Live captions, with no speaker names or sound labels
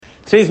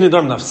Today's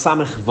Nedarim of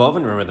Samech Vav,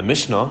 and remember the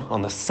Mishnah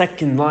on the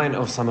second line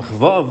of Samech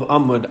Vav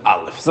Amud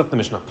Aleph. Zok the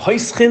Mishnah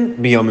Poischin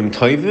biyamim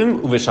toivim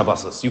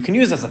uvishabbasos. You can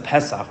use as a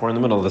Pesach. We're in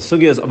the middle of the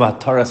sugyas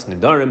about Taras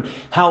Nedarim,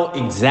 how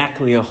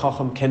exactly a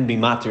Chacham can be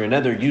matir a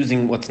neder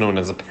using what's known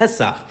as a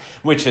Pesach,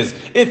 which is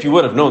if you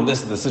would have known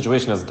this is the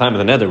situation as the time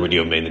of the neder, would you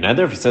have made the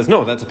neder? If he says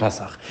no, that's a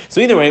Pesach. So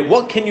either way,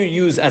 what can you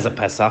use as a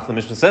Pesach? The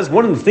Mishnah says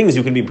one of the things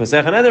you can be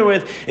Pesach a neder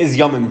with is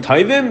yamim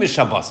toivim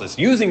vishabbasos,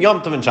 using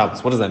Yom Tov and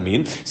Shabbos. What does that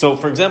mean? So,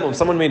 for example, if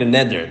someone made a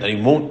neder that he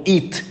won't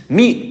eat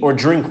meat or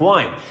drink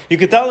wine, you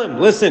could tell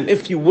him, listen,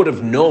 if you would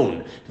have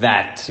known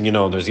that,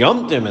 there's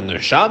Yom Tov and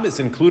there's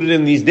Shabbos included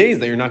in these days,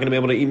 that you're not going to be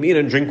able to eat meat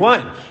and drink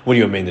wine, would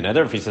you have made the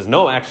neder? If he says,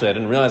 no, actually, I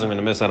didn't realize I'm going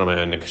to miss out on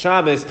my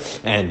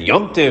Shabbos and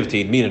Yom Tov to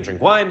eat meat and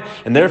drink wine,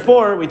 and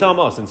therefore, we tell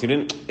him, since you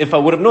didn't, if I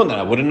would have known that,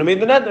 I wouldn't have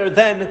made the neder,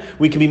 then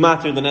we can be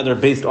matir the neder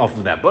based off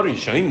of that. But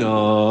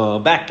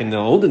back in the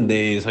olden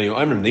days,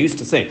 they used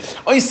to say,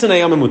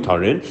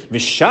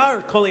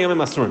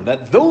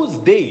 that those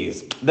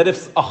days, that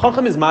if a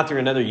chacham is matir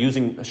another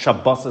using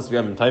Shabbos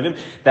v'yamim tovim,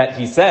 that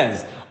he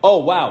says, oh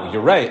wow,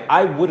 you're right,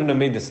 I wouldn't have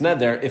made this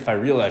neder if I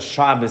realized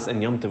Shabbos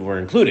and Yom Tov were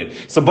included.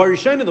 So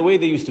Barishayna, the way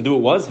they used to do it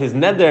was, his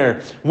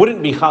neder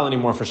wouldn't be chal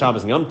anymore for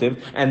Shabbos and Yom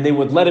Tov, and they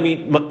would let him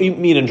eat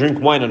meat and drink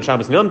wine on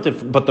Shabbos and Yom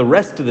Tov, but the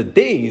rest of the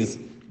days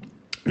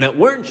that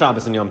weren't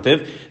Shabbos and Yom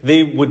Tov,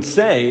 they would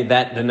say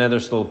that the neder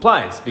still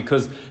applies,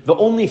 because the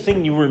only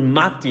thing you were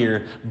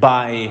matir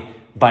by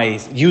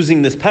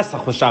using this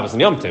Pesach was Shabbos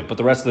and Yom Tov, but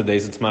the rest of the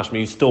days it's mashma,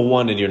 you still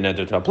wanted your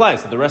neder to apply.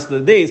 So the rest of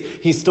the days,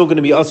 he's still going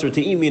to be usher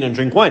to eat meat and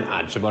drink wine.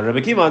 Ad Shabbat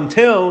Rebbe Kiva,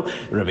 until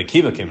Rebbe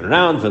Kiva came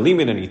around,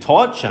 Velimin, and he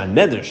taught,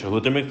 neder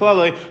shehuter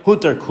miklaloi,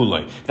 huter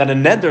kuloi, that a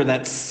neder,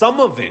 that some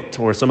of it,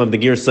 or some of the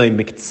gears say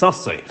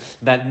miktsasei,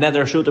 that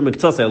neder shehuter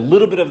miktsasei, a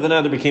little bit of the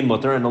neder became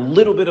mutter, and a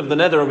little bit of the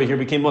neder over here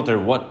became mutter.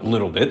 What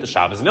little bit? The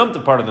Shabbos and Yom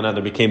Tov part of the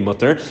neder became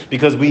mutter,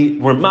 because we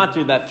were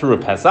matir that through a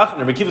Pesach, and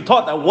Rebbe Kiva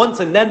taught that once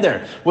a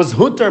neder was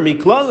huter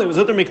miklaloi, it was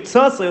hutter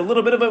miktsasei, a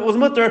little bit of it was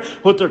mutter,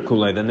 hutter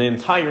kulei. Then the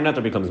entire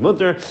neder becomes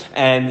mutter,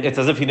 and it's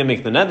as if he didn't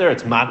make the neder.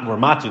 We're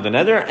matir the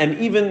neder, and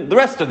even the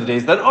rest of the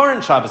days that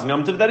aren't Shabbos and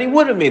Yom Tov that he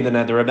would have made the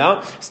neder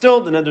about,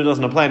 still the neder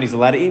doesn't apply, and he's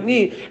allowed to eat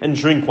meat and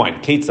drink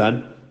wine.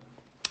 Ketzad.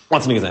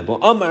 What's an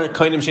example? Amar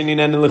kainim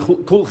sheninenu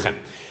lekulchem.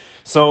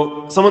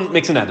 So someone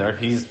makes a neder,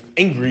 he's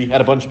angry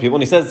at a bunch of people,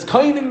 and he says,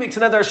 kainim makes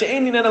a neder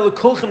sheninenu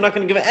lekulchem, I'm not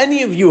going to give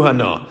any of you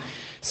hana.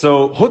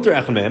 So, hutter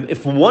echamem,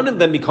 if one of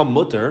them become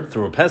mutter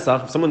through a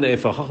Pesach,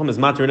 if a chacham is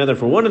matir neder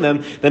for one of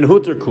them, then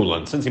hutter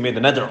kulan. Since he made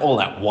the neder all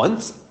at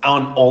once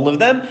on all of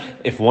them,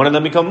 if one of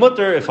them become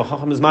mutter, if a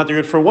chacham is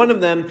matir for one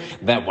of them,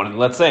 that one,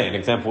 let's say an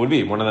example would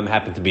be one of them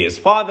happened to be his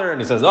father, and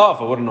he says, if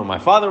I wouldn't know my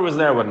father was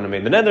there, I wouldn't have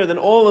made the neder, then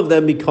all of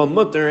them become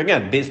mutter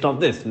again based on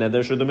this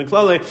neder shudah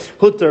miklale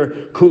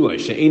hutter kulay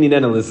she'eni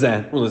neder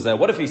lezeh.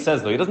 What if he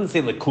says though, he doesn't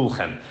say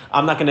lekulchem,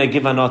 I'm not going to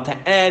give anah to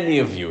any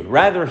of you.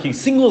 Rather, he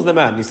singles them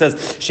out and he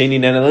says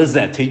she'eni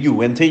to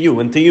you and to you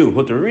and to you. And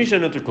the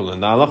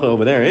halacha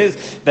over there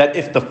is that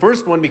if the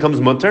first one becomes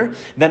mutter,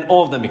 then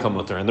all of them become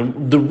mutter.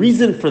 And the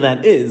reason for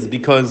that is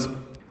because,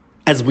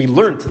 as we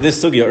learned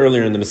this sugya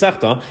earlier in the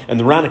Masechta, and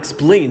the Ran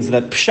explains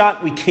that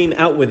pshat we came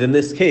out with in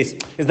this case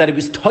is that he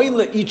was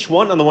toilet each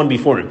one on the one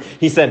before him.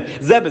 He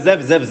said, zeb,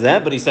 zeb, zeb,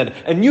 zeb, but he said,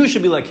 and you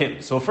should be like him.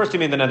 So first he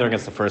made the neder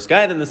against the first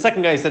guy, then the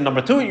second guy he said,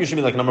 number 2, you should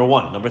be like number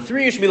 1. Number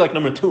 3, you should be like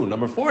number 2.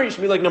 Number 4, you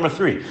should be like number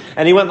 3.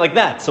 And he went like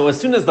that. So as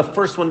soon as the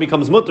first one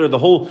becomes mutter, the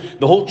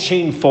whole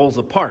chain falls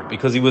apart,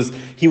 because he was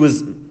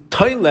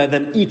toile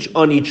them each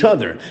on each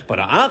other. But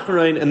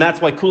ha'acharein, and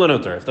that's why kulan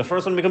mutter. If the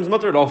first one becomes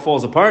mutter, it all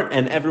falls apart,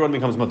 and everyone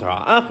becomes mutter.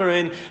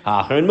 Ha'acharein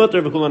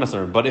mutter v'kulan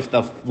asur. But if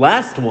the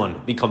last one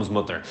becomes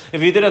mutter,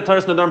 if you did a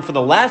taras nedarim for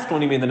the last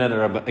one you made the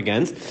neder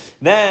against,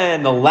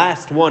 then the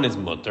last one is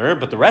mutter,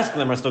 but the rest of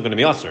them are still going to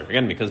be asur.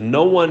 Again, because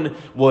no one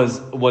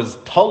was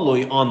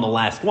talui on the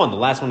last one. The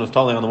last one was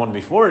talui on the one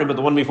before him, but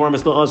the one before him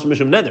is still asur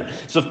mishum neder.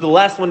 So if the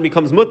last one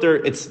becomes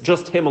mutter, it's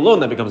just him alone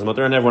that becomes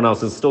mutter, and everyone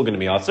else is still going to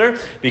be asur,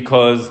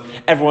 because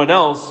everyone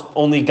else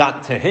only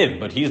got to him,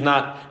 but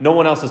no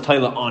one else is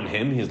taila on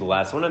him, he's the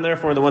last one, and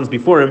therefore the ones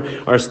before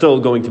him are still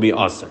going to be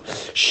asr.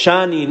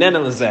 Shani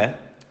nenelazeh.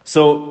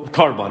 So,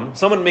 carbon.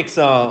 Someone makes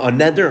a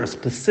neder, a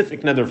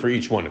specific neder for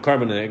each one. A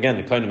carbon, again,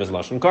 the kind of is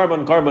lashon.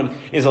 Carbon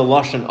is a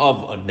lashon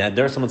of a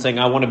neder. Someone's saying,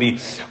 I want to be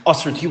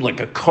usher to you like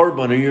a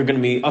carbon, or you're going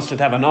to be usher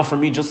to have enough from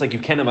me, just like you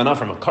can have enough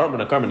from a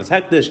carbon. A carbon is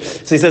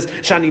hektish. So he says,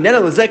 Shani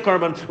neder lezek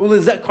carbon,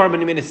 ulezek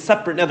carbon. He made a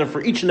separate neder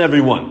for each and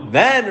every one.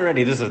 Then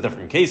already, this is a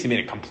different case. He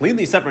made a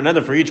completely separate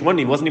neder for each one.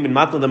 He wasn't even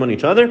matling them on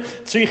each other.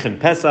 Tzrichin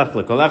pesach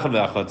lekolecha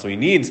ve'achad. So he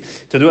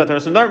needs to do a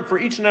taras nedarim for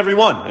each and every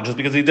one. And just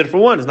because he did it for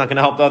one is not going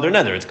to help the other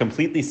neder. It's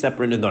completely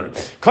separate nedarim.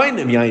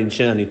 Kainim yayin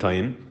she'ani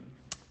tayim.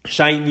 If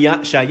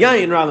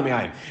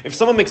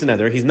someone makes a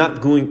nether, he's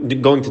not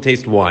going to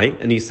taste wine,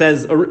 and he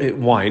says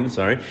wine.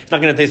 Sorry, he's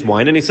not going to taste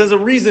wine, and he says a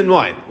reason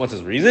why. What's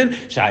his reason?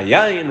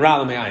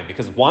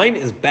 Because wine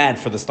is bad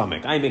for the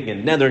stomach. I'm making a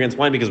nether against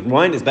wine because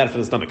wine is bad for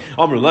the stomach.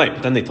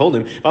 But then they told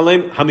him, but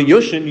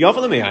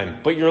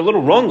you're a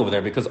little wrong over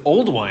there because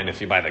old wine, if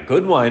you buy the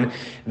good wine,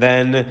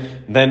 then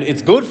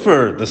it's good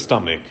for the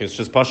stomach. It's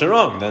just pasha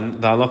wrong.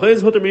 Then the halacha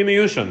is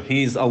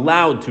he's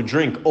allowed to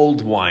drink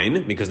old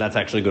wine because that's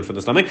actually good for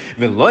the stomach.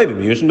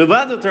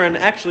 And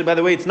actually, by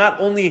the way, it's not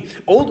only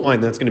old wine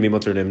that's going to be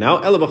mutter to him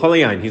now.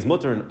 He's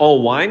mutter in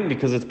all wine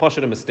because it's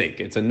pasha a mistake.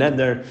 It's a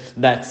neder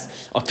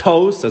that's a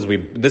toast,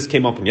 this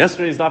came up in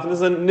yesterday's daf. This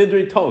is a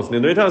nidri toast.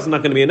 Nidri toast is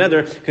not going to be a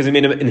neder because he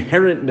made an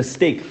inherent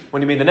mistake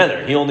when he made the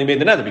neder. He only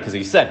made the neder because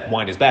he said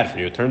wine is bad for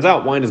you. It turns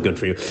out wine is good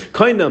for you.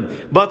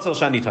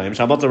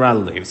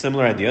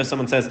 Similar idea.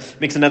 Someone says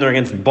makes a neder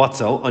against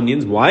batzel,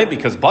 onions. Why?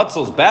 Because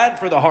batzel is bad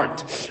for the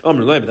heart.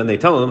 But then they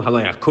tell him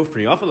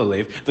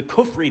the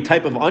kufri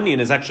type of onion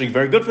is actually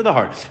very good for the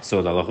heart.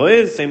 So the halacha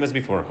is same as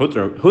before.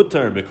 Hutter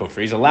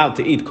bekufri. He's allowed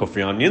to eat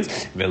kufri onions.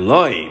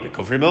 Veloi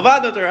bekufri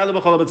melvadoter ele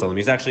b'chol bitzalim.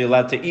 He's actually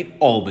allowed to eat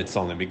all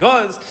bitzalim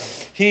because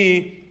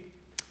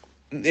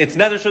it's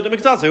nether shod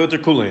miktas hutter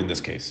kula in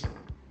this case.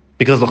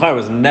 Because the chayr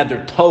was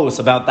nether tos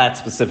about that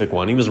specific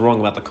one. He was wrong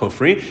about the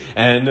kufri,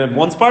 and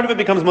once part of it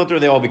becomes mutter,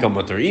 they all become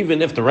mutter,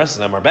 even if the rest of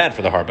them are bad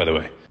for the heart. By the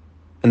way.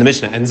 And the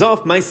Mishnah ends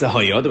off, there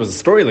was a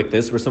story like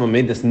this where someone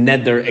made this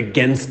neder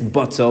against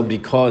Batzel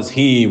because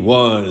he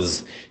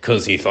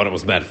thought it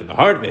was bad for the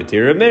heart.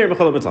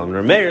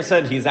 Meir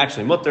said he's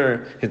actually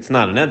mutter, it's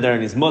not a neder,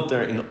 and he's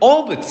mutter in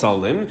all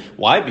Batzalim.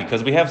 Why?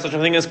 Because we have such a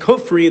thing as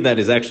kufri that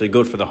is actually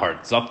good for the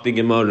heart. Zok the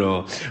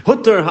Gemara,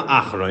 hutter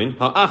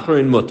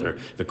ha'achroin mutter,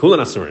 v'kulan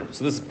asurim.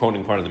 So this is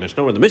quoting part of the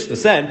Mishnah where the Mishnah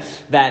said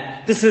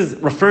that this is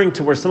referring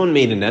to where someone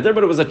made a neder,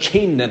 but it was a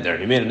chain neder.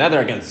 He made a neder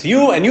against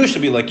you, and you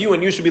should be like you,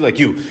 and you should be like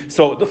you.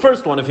 So the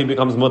first one, if he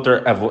becomes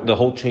mutter, the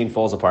whole chain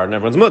falls apart and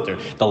everyone's mutter.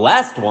 The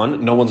last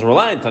one, no one's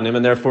reliant on him,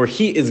 and therefore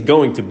he is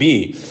going to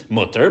be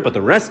mutter, but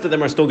the rest of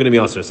them are still going to be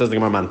asur. Says the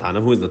Gemara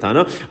Mantana. Who is the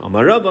Tana?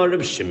 Amar Rabba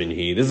Reb Shimon.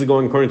 This is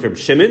going according to Reb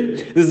Shimon.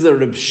 This is a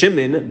Reb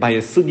Shimon by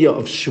a sugya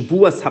of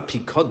Shavuas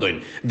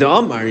HaPikadon. The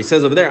Amar, he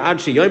says over there, Ad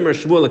sheyomer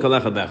Shavua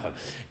lekalecha becha.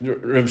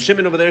 Reb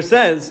Shimon over there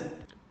says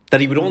that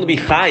he would only be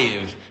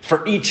chayiv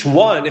for each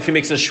one if he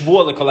makes a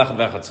shvua lekolech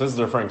vechad. So this is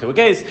referring to a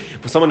case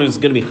for someone who's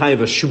going to be chayiv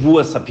a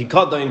shvua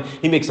sapikadain.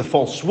 He makes a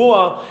false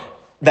shvua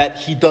that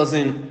he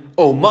doesn't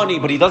owe money,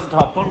 but he does it to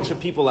a bunch of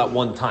people at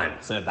one time.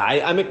 So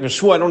I make a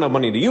shvua, I don't have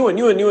money to you, and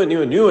you, and you, and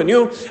you, and you, and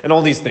you, and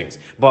all these things.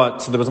 But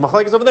so there was a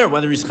machlekes over there,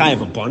 whether he's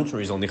chayiv a bunch or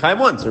he's only chayiv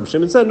once. So Reb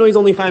Shimon said, no, he's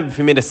only chayiv if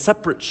he made a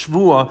separate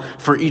shvua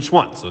for each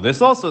one. So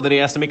this also that he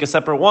has to make a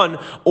separate one,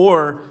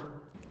 or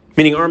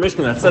meaning our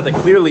Mishnah that said that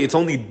clearly it's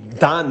only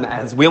done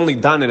as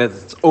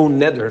its own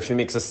neder. If he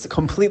makes a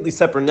completely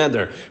separate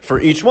neder for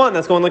each one,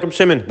 that's going like a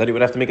Shimon, that he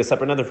would have to make a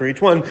separate neder for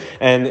each one.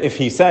 And if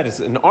he said it's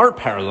in our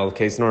parallel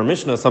case, in our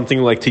Mishnah, something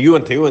like to you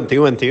and to you and to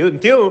you and to you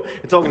and to you,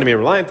 it's all going to be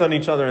reliant on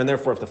each other, and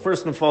therefore if the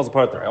first one falls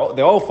apart,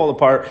 they all fall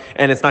apart,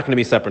 and it's not going to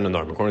be separate in the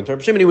norm. According to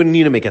Shimon, he would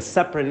need to make a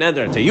separate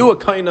neder to you a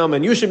kainam,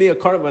 and you should be a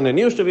carbon, and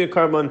you should be a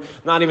carbon,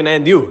 not even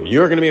and you.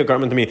 You're going to be a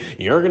carbon to me,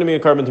 you're going to be a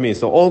carbon to me.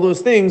 So all those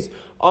things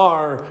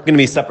are going to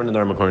be separate in the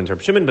norm according to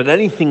Shimon, but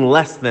anything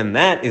less than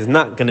that is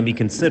not going to be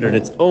considered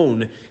its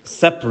own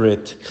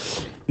separate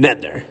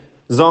neder.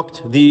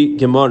 Zokt the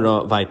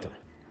Gemara weiter.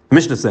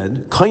 Mishnah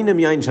said, someone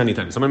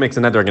makes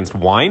a neder against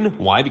wine.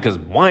 Why? Because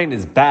wine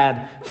is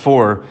bad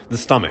for the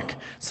stomach.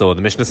 So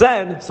the Mishnah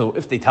said, so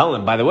if they tell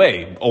him, by the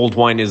way, old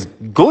wine is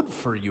good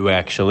for you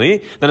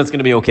actually, then it's going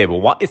to be okay.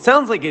 But it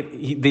sounds like they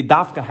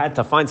dafka had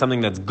to find something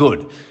that's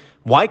good.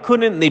 Why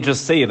couldn't they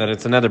just say that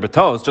it's another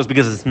betos just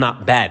because it's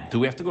not bad?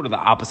 Do we have to go to the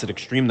opposite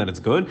extreme that it's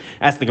good?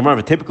 Ask the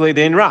Gemara, typically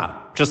they in Ra.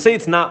 Just say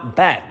it's not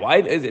bad. Why?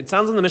 It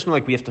sounds in the Mishnah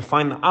like we have to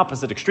find the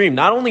opposite extreme.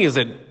 Not only is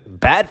it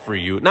bad for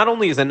you, not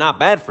only is it not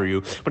bad for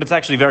you, but it's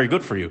actually very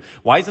good for you.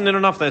 Why isn't it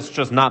enough that it's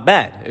just not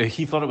bad?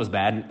 He thought it was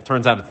bad, it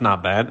turns out it's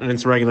not bad, and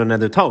it's regular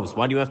nether toast.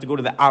 Why do you have to go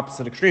to the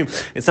opposite extreme?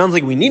 It sounds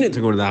like we needed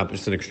to go to the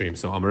opposite extreme.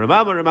 So Amar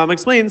Rabba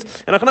explains,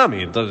 and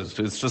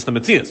it's just the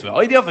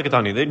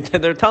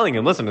Metzias. They're telling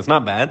him, listen, it's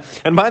not bad,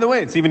 and by the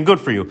way, it's even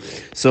good for you.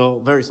 So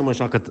very similar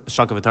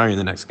Shakavatari in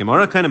the next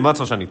Gemara. Kind of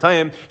Batzal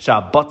Shanitayim,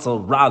 Sha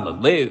Batzal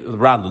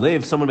Rad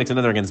Lev. Someone makes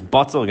another against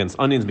Batzal, against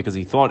onions, because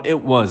he thought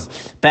it was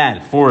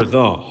bad for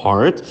the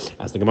heart.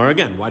 Ask the Gemara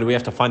again, why do we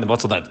have to find the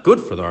Batzal that's good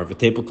for the heart?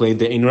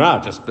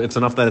 Just it's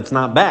enough that it's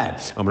not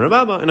bad. Amar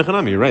Rabba and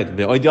Echanami, you're right. And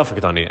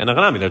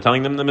Echanami, they're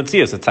telling them the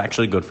Metzias, it's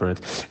actually good for it.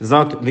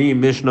 Zak the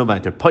Mishnah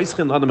weiter.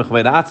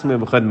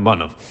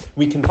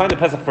 We can find a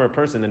Pesach for a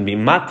person and be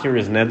matir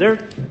his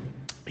neder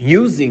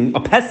using a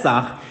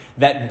Pesach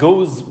that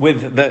goes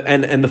with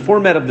and the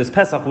format of this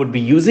Pesach would be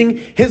using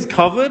his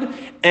kavod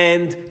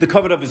and the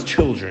kavod of his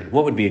children.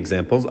 What would be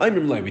examples? I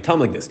remember we tell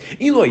him like this: if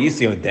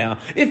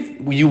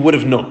you would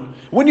have known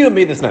when you have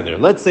made this neder.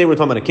 Let's say we're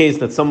talking about a case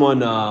that someone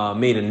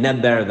made a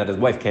neder that his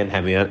wife can't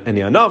have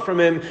any anah from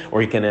him,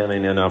 or he can't have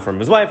any anah from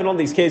his wife. In all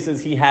these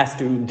cases, he has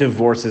to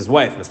divorce his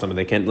wife. This time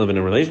they can't live in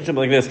a relationship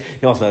like this.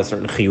 He also has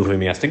certain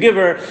chiyuvim he has to give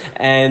her,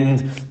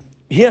 and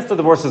he has to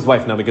divorce his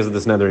wife now because of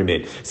this neder he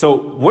made.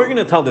 So we're going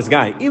to tell this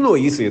guy,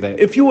 that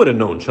if you would have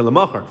known,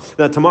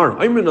 that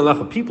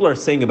tomorrow, people are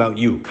saying about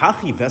you,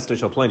 this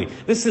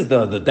is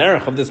the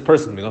derech of this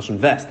person, this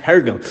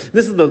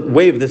is the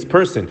way of this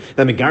person,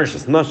 that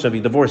he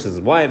divorces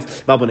his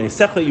wives,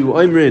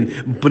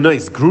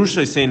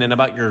 and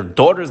about your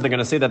daughters, they're going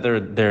to say that they're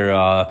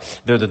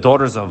the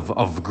daughters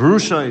of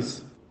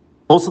grushais.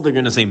 Also, they're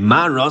going to say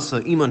ma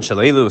rasa iman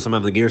shalelu. Some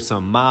of the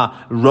girsa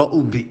ma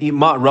ra'u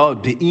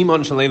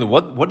iman shalelu.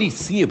 What do you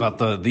see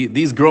about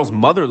these girls'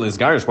 motherless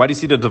garish? Why do you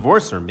see the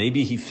divorce her?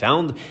 Maybe he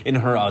found in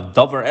her a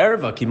davar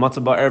erva ki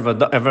matzaba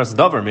ervas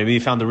davar. Maybe he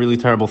found a really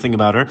terrible thing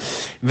about her.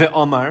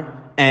 Ve'omar.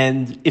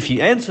 And if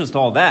he answers to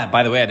all that,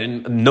 by the way, I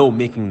didn't know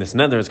making this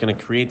neder is going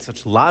to create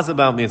such laws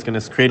about me. It's going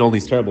to create all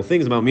these terrible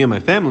things about me and my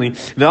family.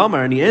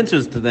 Ve'omar, and he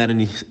answers to that,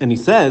 and he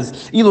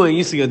says,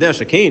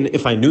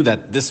 if I knew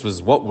that this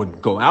was what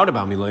would go out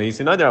about me, I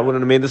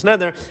wouldn't have made this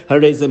neder.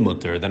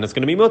 Then it's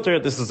going to be mutter.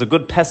 This is a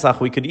good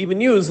Pesach. We could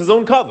even use his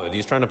own kavod.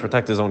 He's trying to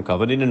protect his own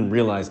kavod. He didn't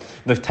realize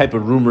the type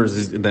of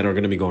rumors that are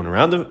going to be going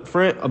around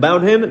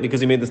about him because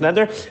he made this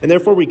neder, and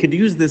therefore we could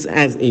use this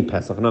as a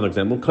Pesach. Another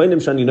example,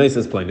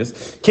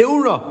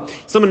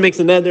 someone makes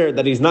a neder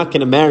that he's not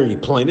going to marry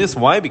Plinus.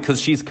 Why? Because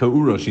she's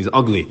keura, she's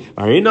ugly.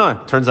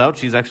 Turns out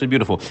she's actually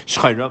beautiful.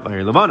 I'm not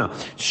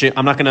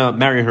going to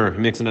marry her. He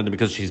makes a neder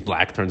because she's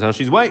black. Turns out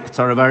she's white.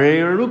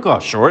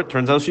 Short.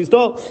 Turns out she's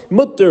tall.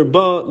 Mutter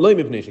ba loy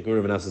mipnei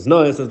shekura v'nasas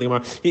noah, says the Gemara.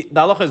 The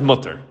halacha is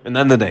mutter. And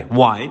then the day.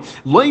 Why?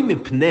 Loy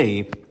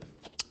mipnei.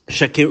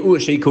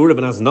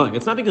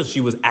 It's not because she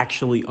was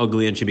actually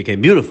ugly and she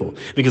became beautiful.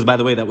 Because, by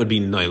the way, that would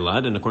be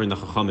nailad, and according to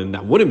Chachamim,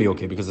 that wouldn't be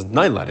okay because it's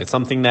nailad. It's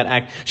something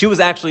that she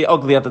was actually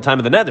ugly at the time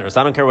of the neder. So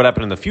I don't care what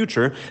happened in the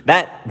future.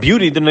 That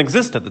beauty didn't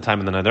exist at the time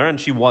of the neder, and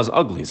she was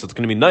ugly. So it's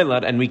going to be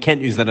nailad, and we can't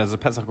use that as a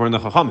pesach according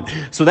to Chachamim.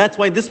 So that's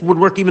why this would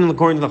work even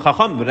according to the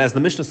Chachamim, but as the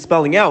Mishnah is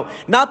spelling out,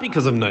 not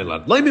because of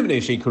nailad.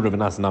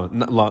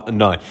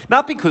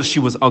 Not because she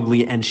was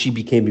ugly and she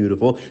became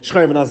beautiful. She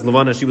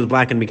was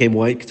black and became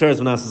white.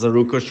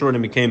 Short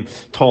and became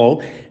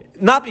tall.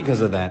 Not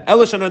because of that.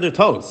 Elish on other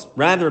toes.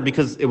 Rather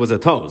because it was a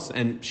toes.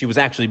 And she was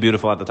actually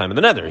beautiful at the time of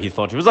the neder. He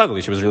thought she was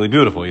ugly. She was really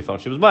beautiful. He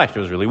thought she was black. She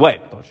was really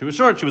white. He thought she was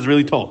short. She was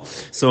really tall.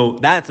 So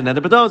that's a neder.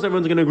 But those,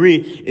 everyone's going to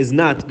agree, is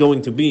not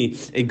going to be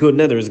a good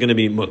neder. Is going to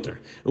be mutter.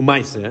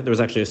 Umaise, there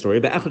was actually a story.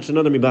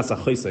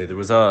 There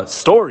was a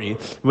story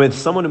with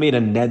someone who made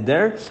a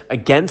neder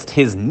against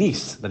his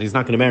niece that he's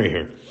not going to marry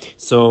her.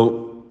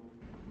 So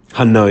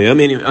Hanoya,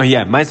 meaning,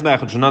 Hanoya.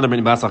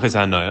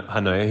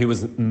 He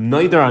was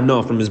neither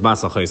Hanoah from his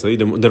Basachai, so he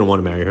didn't want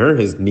to marry her,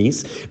 his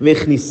niece.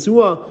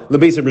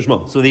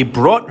 So they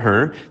brought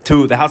her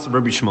to the house of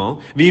Rabbi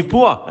Shmuel,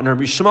 and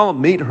Rabbi Shmuel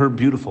made her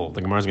beautiful. The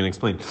Gemara is going to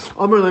explain.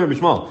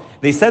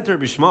 They said to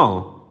Rabbi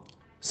Shmuel,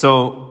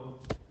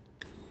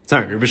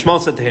 Rabbi Shmuel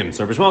said to him,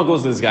 so Rabbi Shmuel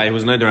goes to this guy who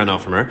was neither Hanoah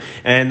from her,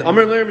 and Rabbi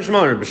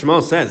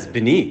Shmuel says,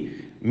 Bini,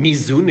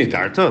 Mizu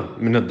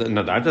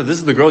Nadarta, this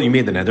is the girl you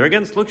made the nether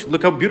against?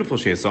 Look how beautiful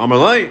she is. So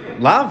Amarlai,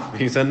 Lav.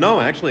 He said,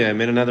 no, actually, I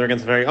made a nether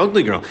against a very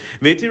ugly girl.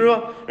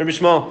 Vetirua, Rabbi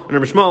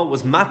Shmuel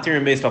was matir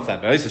and based off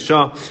that. At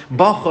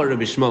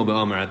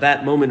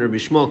that moment, Rabbi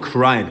Shmuel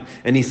cried,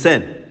 and he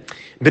said,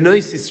 B'nai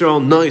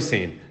Yisrael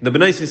noisein. The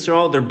B'nai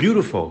Yisrael, they're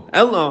beautiful.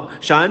 Ella,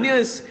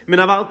 sha'anias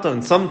minavalta.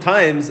 And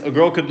sometimes a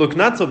girl could look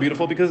not so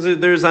beautiful because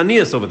there's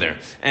anias over there.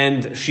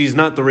 And she's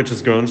not the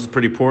richest girl, and she's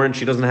pretty poor, and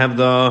she doesn't have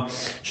the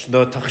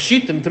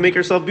tachshitim to make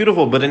herself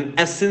beautiful. But in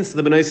essence,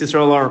 the B'nai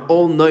Yisrael are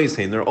all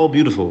noisein. They're all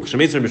beautiful.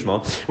 Shemetz Rabbi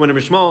Shmuel. When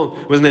Rabbi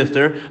Shmuel was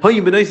nifter,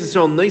 Hayu B'nai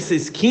Yisrael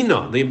noises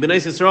kina. The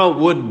B'nai Yisrael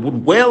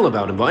would wail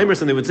about him.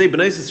 And they would say,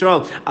 B'nai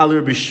Yisrael al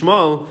Rabbi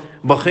Shmuel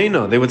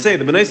b'china. They would say,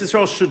 the B'nai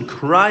Yisrael should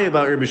cry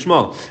about Rabbi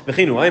Shmuel.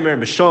 B'chinu, Aimer,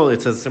 B'shol,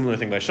 it says a similar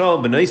thing by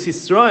Shol, B'nai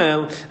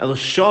Yisrael el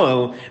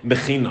Shol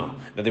b'china.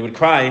 That they would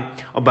cry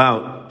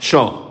about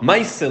Shol.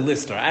 Maise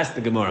Lister, ask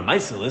the Gemara,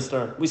 Maise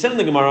Lister. We said in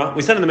the Gemara,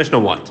 we said in the Mishnah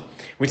what?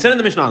 We said in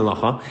the Mishnah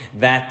Halacha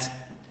that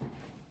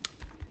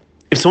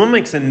if someone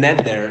makes a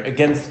neder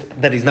against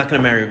that he's not going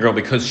to marry a girl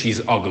because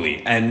she's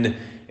ugly, and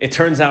it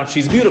turns out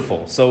she's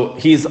beautiful, so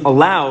he's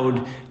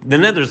allowed, the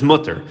neder's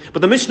mutter.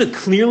 But the Mishnah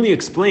clearly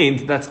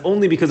explained that's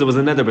only because it was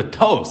a neder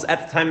b'tos.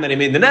 At the time that he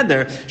made the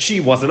neder, she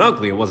wasn't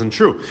ugly, it wasn't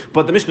true.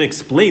 But the Mishnah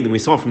explained, and we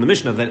saw from the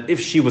Mishnah, that if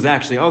she was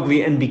actually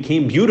ugly and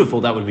became beautiful,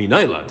 that would be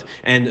nailad,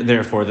 and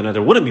therefore the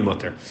neder wouldn't be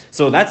mutter.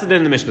 So that's what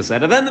then the Mishnah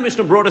said. And then the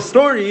Mishnah brought a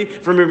story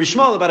from Rabbi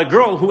Shmuel about a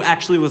girl who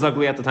actually was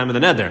ugly at the time of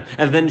the neder,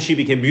 and then she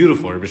became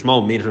beautiful. Rabbi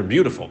Shmuel made her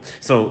beautiful.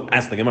 So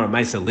ask the Gemara,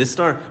 Maisa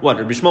Listar, what?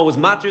 Rabbi Shmuel was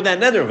matter that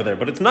neder over there,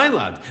 but it's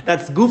nailad.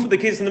 That's goof of the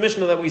case in the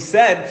Mishnah that we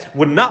said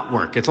would not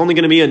work. It's only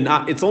going to be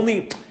it's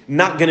only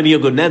not going to be a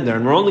good neder,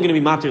 and we're only going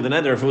to be matir the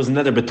neder if it was a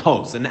neder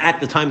betos. And at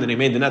the time that he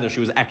made the neder, she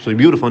was actually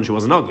beautiful and she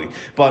wasn't ugly.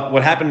 But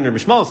what happened in Rabbi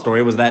Shmuel's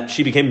story was that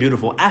she became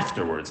beautiful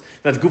afterwards.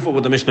 That's gufa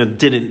what the Mishnah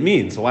didn't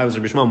mean. So why was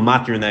Rabbi Shmuel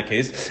matir in that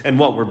case? And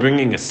what, we're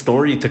bringing a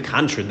story to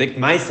contradict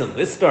Maisa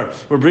Listar?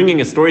 We're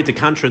bringing a story to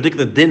contradict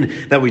the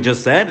din that we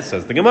just said. It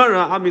says the Gemara,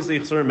 obviously,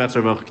 we're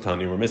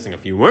missing a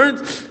few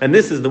words, and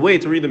this is the way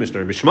to read the Mishnah.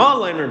 Rabbi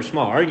Shmuel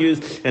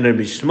argues, and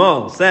Rabbi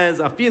Shmuel says,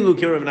 Afilu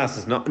kirav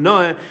nasas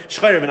noah,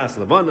 shchayrav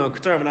nasas labana,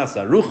 k'tarav nasas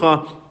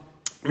arucha.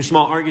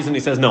 Shmuel argues and he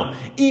says, no,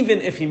 even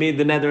if he made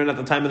the neder and at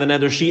the time of the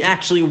neder, she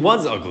actually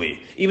was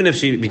ugly. Even if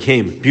she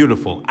became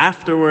beautiful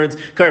afterwards,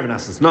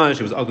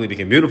 she was ugly,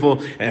 became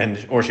beautiful,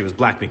 or she was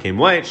black, became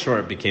white,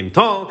 short, became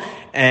tall,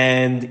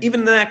 and even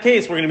in that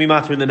case, we're going to be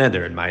matur in the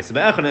neder. And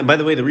by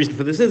the way, the reason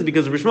for this is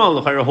because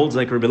Shmuel holds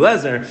like Rabbi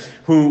Lezer,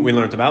 who we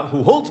learned about,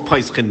 who holds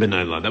paischin ben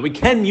nailad, that we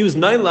can use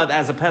nailad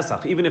as a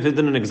pesach, even if it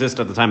didn't exist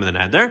at the time of the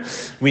neder,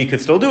 we could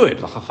still do it.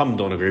 The Chacham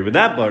don't agree with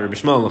that, but Rabbi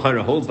Shmuel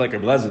holds like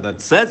Rabbi Lezer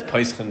that says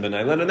paischin ben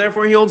nailad, and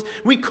therefore he holds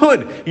we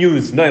could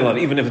use nailad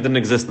even if it didn't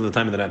exist at the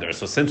time of the neder.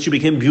 So since she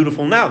became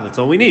beautiful now, that's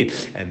all we need.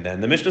 And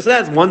then the Mishnah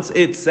says, once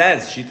it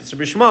says Shitas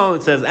Rabbi Shmuel,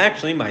 it says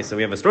actually, so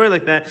we have a story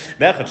like that.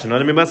 Rabbi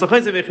Shmuel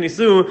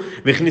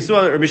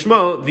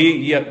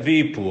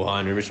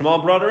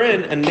brought her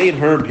in and made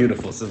her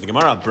beautiful. Says the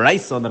Gemara,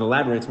 Braisa that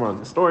elaborates more on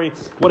the story.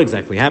 What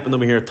exactly happened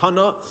over here?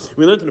 Tana,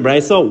 we learned in the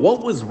Braisa,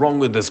 what was wrong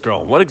with this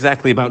girl? What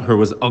exactly about her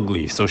was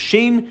ugly? So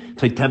Shane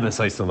Taiteva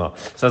Saisala.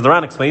 So as the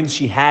Ran explains,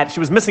 she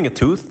was missing a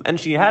tooth, and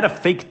she had a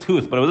fake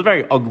tooth, but it was a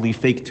very ugly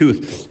fake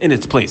tooth in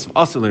its place.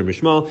 Also, Rabbi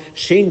Shmuel,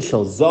 Shane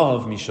Shal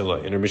Zahav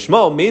Mishalai. And Rabbi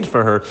Shmuel made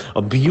for her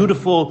a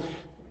beautiful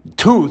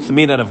tooth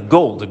made out of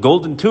gold, a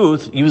golden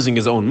tooth using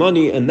his own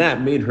money, and that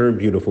made her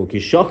beautiful.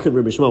 Kishach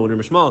Rabbi Shmuel, when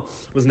Rabbi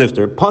Shmuel was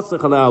nifter,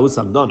 Pasach Ala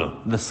Usavdana,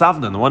 the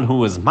Savdan, the one who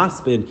was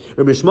maspid,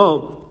 Rabbi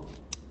Shmuel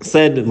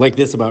said like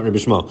this about Rabbi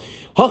Shmuel.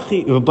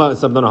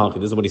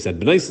 This is what he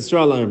said.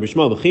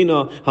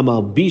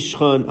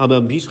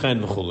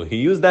 He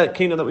used that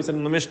kina that we said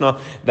in the Mishnah,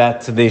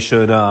 that they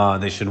should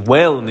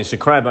wail and they should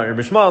cry about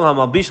Rabbi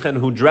Shmuel,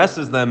 who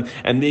dresses them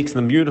and makes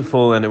them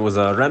beautiful. And it was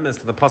a remes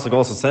that the pasuk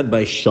also said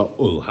by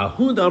Shaul.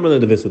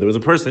 There was a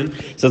person,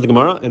 says the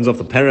Gemara, ends off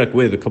the parak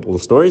with a couple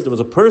of stories. There was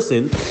a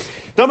person,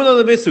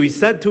 he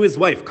said to his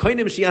wife,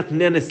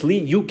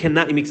 you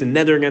cannot, he makes a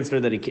neder against her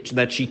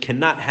that she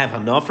cannot have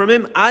enough from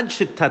him.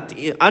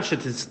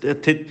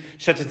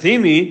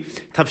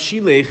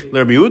 Tavshilech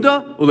l'Rabbi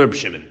Yehuda u'Rabbi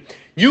Shimon.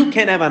 You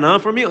can't have anah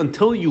for me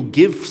until you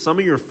give some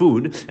of your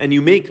food and you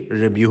make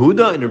Rabbi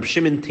Yehuda and Rabbi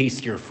Shimon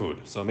taste your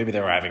food. So maybe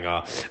they were having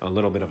a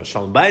little bit of a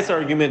shalom bayis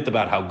argument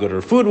about how good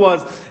her food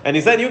was. And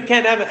he said, you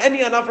can't have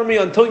any anah for me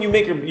until you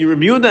make Rabbi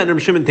Yehuda and Rabbi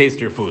Shimon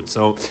taste your food.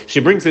 So she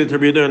brings it to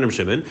Rabbi Yehuda and Rabbi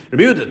Shimon.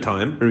 Rabbi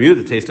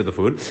Yehuda tasted the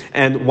food.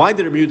 And why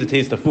did Rabbi Yehuda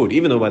taste the food?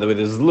 Even though, by the way,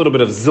 there's a little bit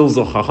of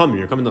zilzal chacham.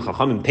 You're coming to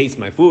chacham and taste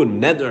my food.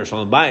 Neder,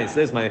 shalom bayis.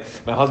 This, my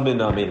husband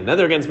made a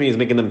neder against me. He's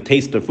making them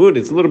taste the food.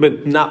 It's a little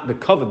bit not the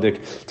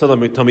kavadik to the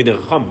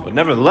Talmidei Chacham. But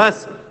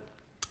nevertheless,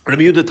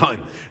 Rabbi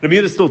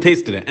Yehuda still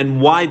tasted it.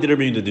 And why did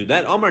Rabbi Yehuda do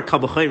that? Amar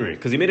kabachaymer,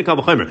 because he made a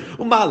kabachaymer.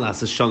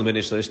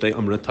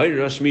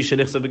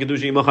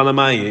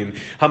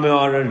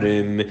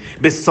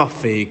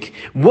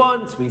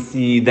 Once we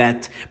see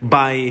that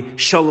by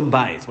shalom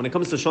bayis, when it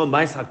comes to shalom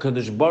bayis,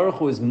 HaKadosh Baruch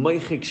Hu is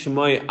meichik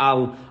shemai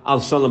al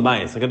shalom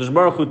bayis. HaKadosh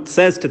Baruch Hu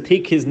says to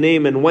take his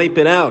name and wipe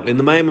it out in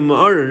the Mayim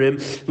Ma'ararim,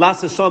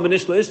 Lasas Shalom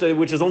Benishla,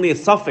 which is only a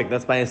suffix.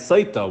 That's by a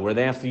saita, where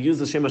they have to use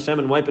the Shem Hashem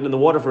and wipe it in the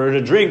water for her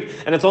to drink,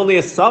 and it's only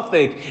a suffix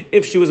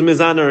if she was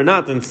mizana or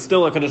not, and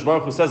still HaKadosh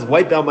Baruch Hu says,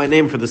 wipe out my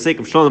name for the sake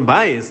of shalom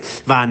bayis.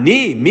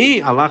 V'ani,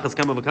 me, Allah has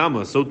kama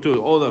v'kama. So too,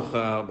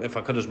 if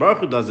HaKadosh Baruch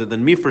Hu does it,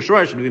 then me for sure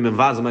I should be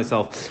mevazah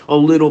myself a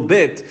little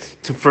bit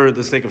for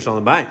the sake of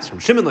shalom bayis. From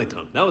Shimon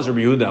Leitam. That was Rabbi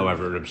Yehuda,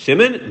 however. Rabbi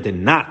Shimon did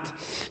not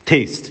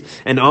taste.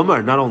 And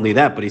Omar, not only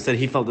that, but he said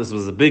he felt this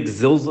was a big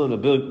zilzah and a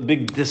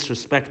big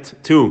disrespect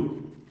too.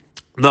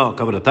 No,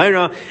 Kabbalah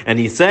Taira, and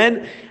he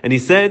said,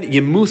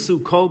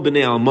 Yemusu kol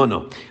b'nei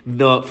almana.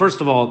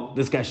 First of all,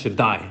 this guy should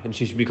die, and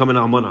she should become an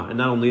almana. And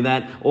not only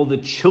that, all the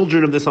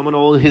children of this almana,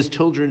 all his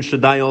children should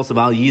die also.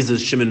 Ba'al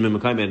yizes Shimon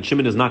mimakaim, and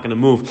Shimon is not going to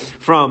move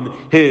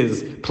from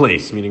his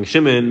place. Meaning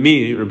Shimon,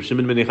 Reb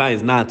Shimon ben Yochai,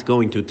 is not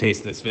going to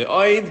taste this.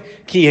 Ve'oid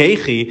ki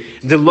heichi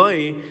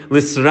deloi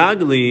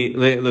lisragli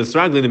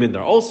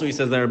lemindar. Also, he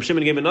says that Reb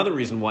Shimon gave another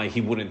reason why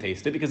he wouldn't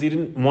taste it, because he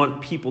didn't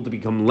want people to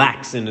become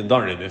lax in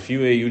Nedarim. If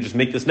you just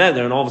make this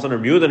neder, and all of a sudden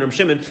Rabbi Yehuda and Rabbi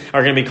Shimon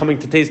are going to be coming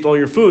to taste all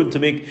your food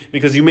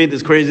because you made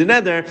this crazy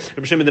neder.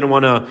 Rabbi Shimon didn't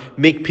want to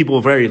make people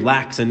very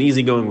lax and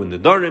easygoing with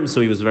Nedarim, so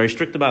he was very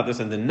strict about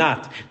this and did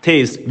not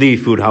taste the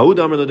food. So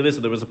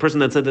there was a person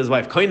that said to his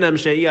wife, he made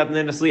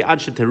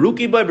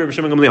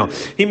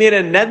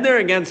a neder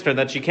against her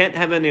that she can't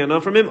have any anah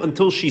from him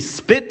until she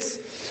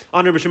spits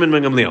on Rabbi Shimon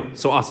ben Gamliel.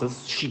 So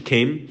Asas, she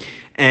came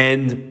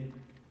and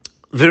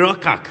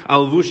Virakak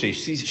al-Vushe.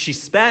 She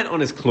spat on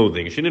his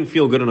clothing. She didn't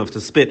feel good enough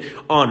to spit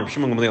on Rav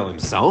Shimon Gamliel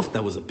himself.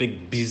 That was a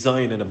big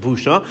bizayin and a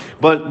busha.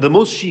 But the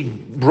most she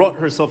brought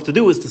herself to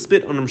do is to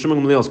spit on Rav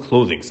Shimon Gamliel's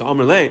clothing. So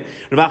Amar Le,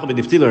 Rav Acha ben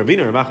Difti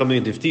Ravina, Rav Acha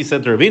ben Difti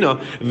said to Ravina,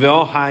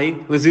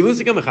 Ve'ohai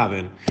lezilusika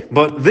mechaven.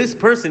 But this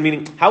person,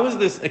 meaning, how is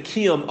this a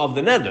kiyum of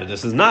the neder?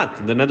 This is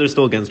not. The neder is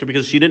still against her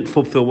because she didn't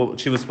fulfill what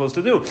she was supposed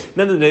to do. At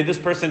the end of the day, this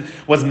person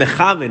was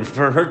mechaven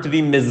for her to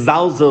be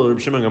mezalzel Rav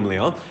Shimon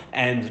Gamliel,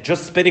 and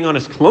just spitting on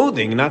his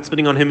clothing, not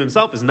spitting on him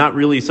himself, is not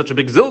really such a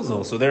big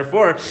zilzal. So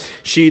therefore,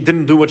 she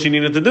didn't do what she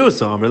needed to do.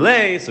 So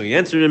Amrlei, so he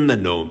answered him that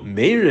no,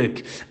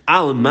 Meirik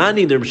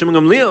Almani der B'Shimon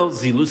Gamliel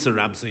zilusa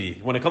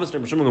rabzui. When it comes to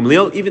B'Shimon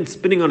Gamliel, even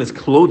spitting on his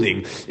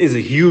clothing is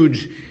a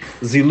huge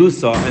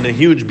zilusa and a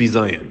huge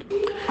bizayin.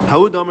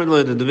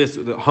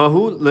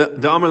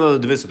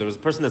 There was a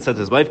person that said to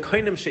his wife,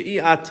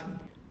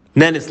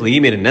 Nanisli, he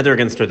made a nether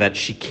against her that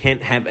she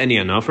can't have any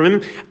enough from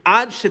him.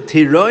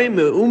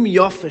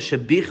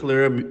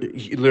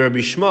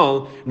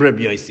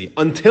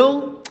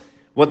 Until,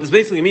 what this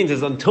basically means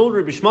is until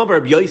Rabbi Shmuel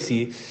bar Rabbi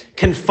Yosi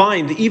can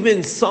find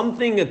even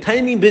something a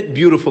tiny bit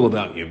beautiful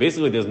about you.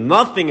 Basically, there's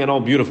nothing at all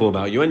beautiful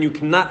about you, and you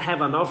cannot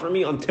have enough from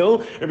me until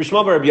Rabbi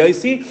Shmuel bar Rabbi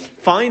Yosi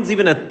finds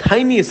even a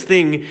tiniest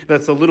thing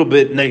that's a little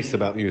bit nice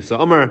about you. So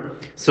Amar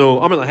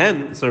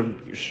Lahen, so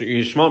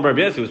Shmuel bar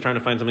Rabbi Yosi was trying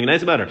to find something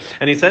nice about her,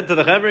 and he said to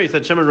the Chaver, he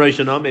said, Shema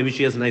Roishana, maybe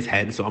she has a nice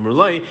head. So Amar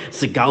Lai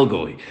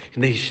Segalgoi,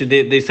 and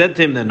they said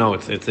to him that no,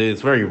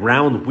 it's very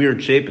round,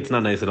 weird shape. It's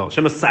not nice at all.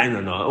 Shema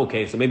Sairana,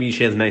 okay, so maybe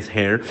she has nice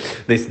hair.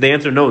 They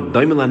answer no. It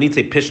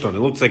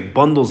looks like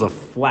bundles of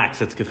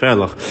flax. It's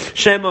gefährlich.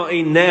 Shema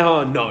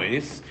eineha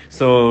nois.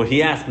 So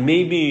he asked,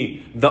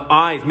 maybe the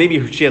eyes,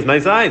 maybe she has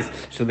nice eyes.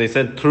 So they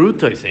said,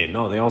 Trutai say,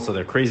 no,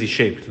 they're crazy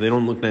shaped. They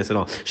don't look nice at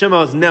all.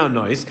 Shema is now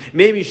nice.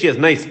 Maybe she has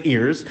nice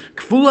ears.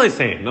 Kfulai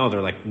say, no,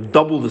 they're like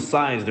double the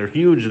size. They're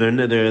huge.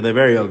 They're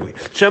very ugly.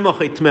 Shema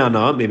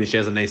chaytmeana, maybe she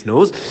has a nice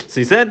nose. So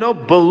he said, no,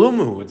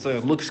 balumuhu.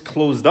 It looks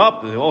closed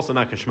up. Also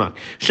not kashmak.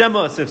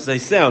 Shema, if they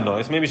say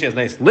nice, maybe she has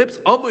nice lips.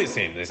 Aboy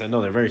say, they said,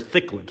 no, they're very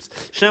thick lips.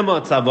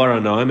 Shema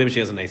tzavara, no, maybe she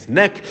has a nice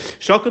neck.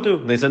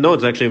 Shakutu, they said, no,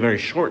 it's actually a very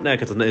short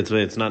neck.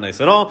 It's not nice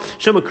at all.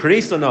 Shema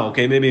Krisa, no,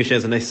 okay, maybe she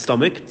has a nice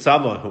stomach.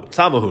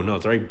 Tzavahu, no,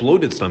 it's a very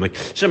bloated stomach.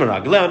 Shema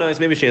Ragleo, no,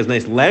 maybe she has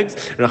nice legs.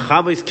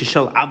 Rachavis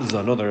Kishel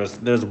Abza, no,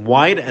 there's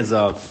wide as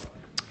a,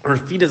 her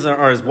feet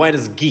are as wide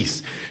as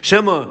geese.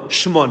 Shema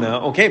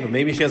Shmona, okay, but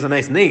maybe she has a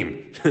nice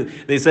name.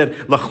 They said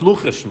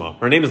Lachluches Shma.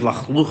 Her name is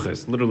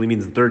Lachluches, literally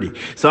means dirty.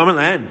 So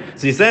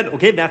he said,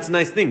 okay, that's a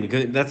nice thing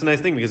because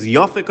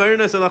Yafik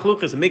Karnas and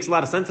Lachluches. It makes a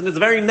lot of sense, and it's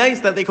very nice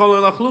that they call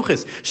her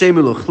Lachluches.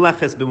 Shemu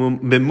Luchleches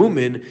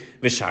Bemumin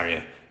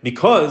Visharya.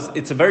 Because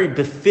it's a very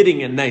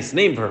befitting and nice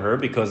name for her,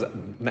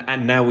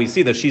 and now we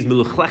see that she's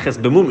meluchleches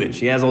b'mumin.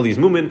 She has all these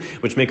mumin,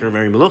 which make her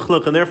very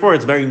meluchlech, and therefore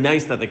it's very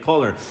nice that they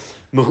call her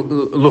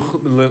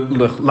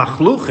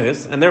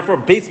lachluches, and therefore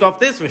based off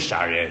this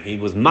Visharya, he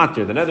was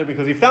matir than other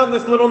because he found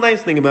this little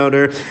nice thing about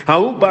her.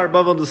 Ha'u bar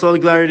Bavel the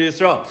solidarity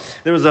Yisrael.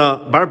 There was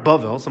a bar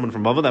Bavel, someone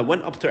from Bavel, that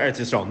went up to Eretz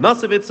Yisrael,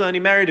 Nasavitza, and he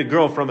married a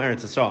girl from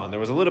Eretz Yisrael. And there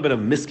was a little bit of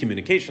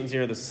miscommunications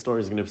here. This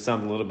story is going to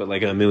sound a little bit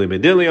like a Mili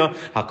Bedilia,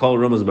 Hakol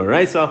Rumaz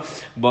Baraisa.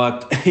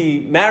 But he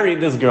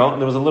married this girl,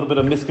 and there was a little bit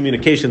of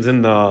miscommunications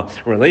in the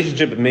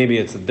relationship. Maybe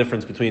it's a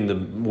difference between the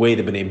way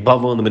the Bnei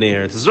Bavel and the Bnei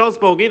Eretz Yisrael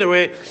spoke. Either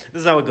way, this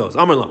is how it goes.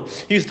 Amar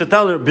he used to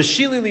tell her,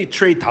 Beshilili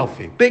trei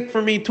talfi, bake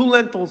for me 2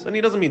 lentils. And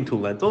he doesn't mean 2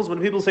 lentils. When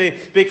people say,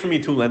 bake for me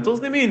 2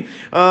 lentils, they mean,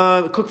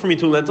 cook for me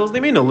 2 lentils, they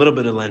mean a little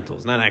bit of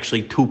lentils, not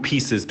actually 2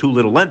 pieces, 2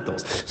 little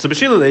lentils. So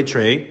Beshilili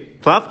trei,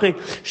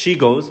 she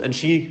goes and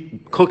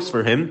she cooks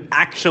for him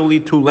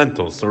actually 2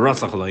 lentils. So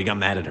Rasachla, he got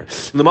mad at her.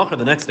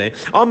 The next day,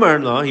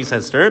 Amar, he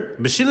says to her,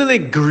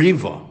 Beshilile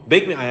griva.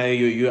 Bake me.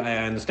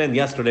 I understand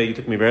yesterday you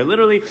took me very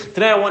literally.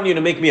 Today I want you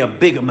to make me a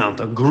big amount,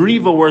 a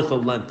griva worth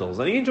of lentils.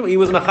 And he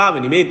was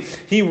machavin.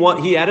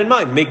 He had in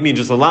mind, make me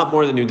just a lot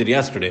more than you did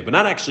yesterday, but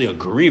not actually a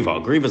griva.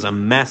 A griva is a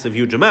massive,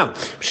 huge amount.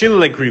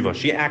 Beshilile griva.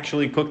 She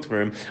actually cooked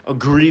for him a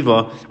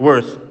griva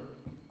worth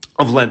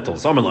of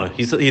lentils.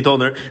 He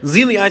told her,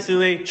 Zili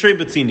Aisile Trey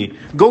Butzini,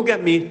 go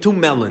get me 2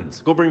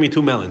 melons. Go bring me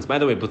 2 melons. By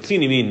the way,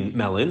 Butzini mean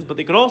melons, but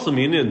they could also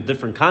mean in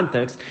different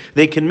contexts,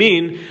 they can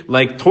mean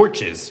like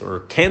torches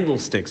or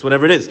candlesticks,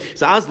 whatever it is.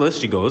 So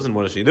Azlis, she goes, and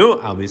what does she do?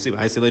 Obviously,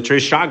 Aisile Trey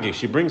Shagi.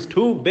 She brings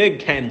 2 big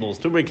candles,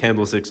 2 big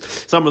candlesticks.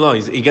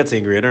 He gets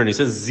angry at her and he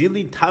says,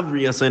 Zili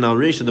Tavri Yasain Al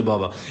Reisha de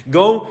Bava.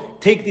 Go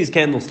take these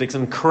candlesticks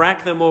and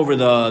crack them over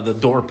the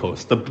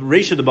doorpost, the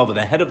Reisha de Bava,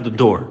 the head of the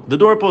door. The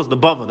doorpost, the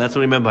Bava, that's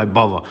what he meant by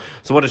Bava.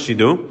 So what does she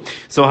do?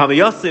 So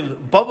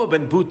Havayasiv, Bava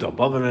ben Buta,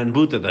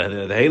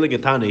 the Heilige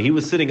Tane, he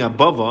was sitting at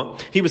Bava,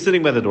 he was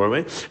sitting by the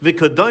doorway,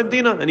 Vikadaim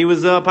Dina, and he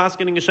was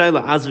paskening a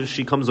shayla. As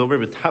she comes over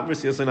with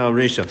Tavris Yasin al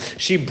Resha,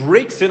 she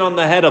breaks it on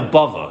the head of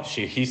Bava.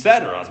 He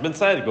said, her husband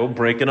said, go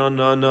break it on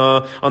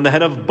the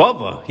head of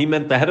Bava. He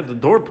meant the head of the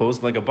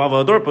doorpost, like a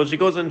Bava doorpost. She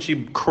goes and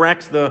she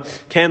cracks the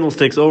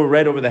candlesticks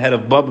right over the head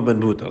of Bava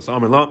ben Buta.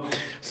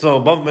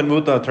 So Bava ben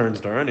Buta turns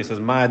to her and he says,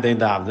 Ma dein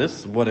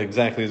davnis, what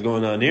exactly is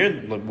going on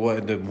here?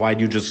 why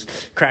do you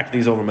just crack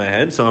these over my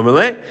head? So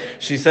Amalei,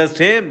 she says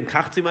to him,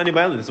 Kachti mani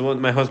bailech. This is what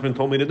my husband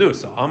told me to do.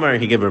 So Amar,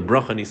 he gave her a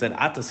bracha and he said,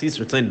 Atas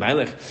yisrael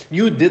bailech.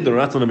 You did the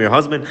ratzon of your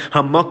husband.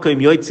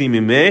 Hamakim yoitzi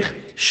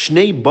mimech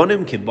shnei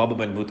bonim kid Baba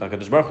ben Buta.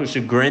 Kadosh Baruch Hu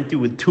should grant you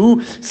with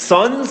 2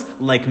 sons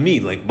like me,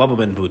 like Baba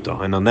ben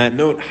Buta. And on that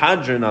note,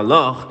 Hadran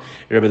Allah,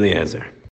 Rabbi Eliezer.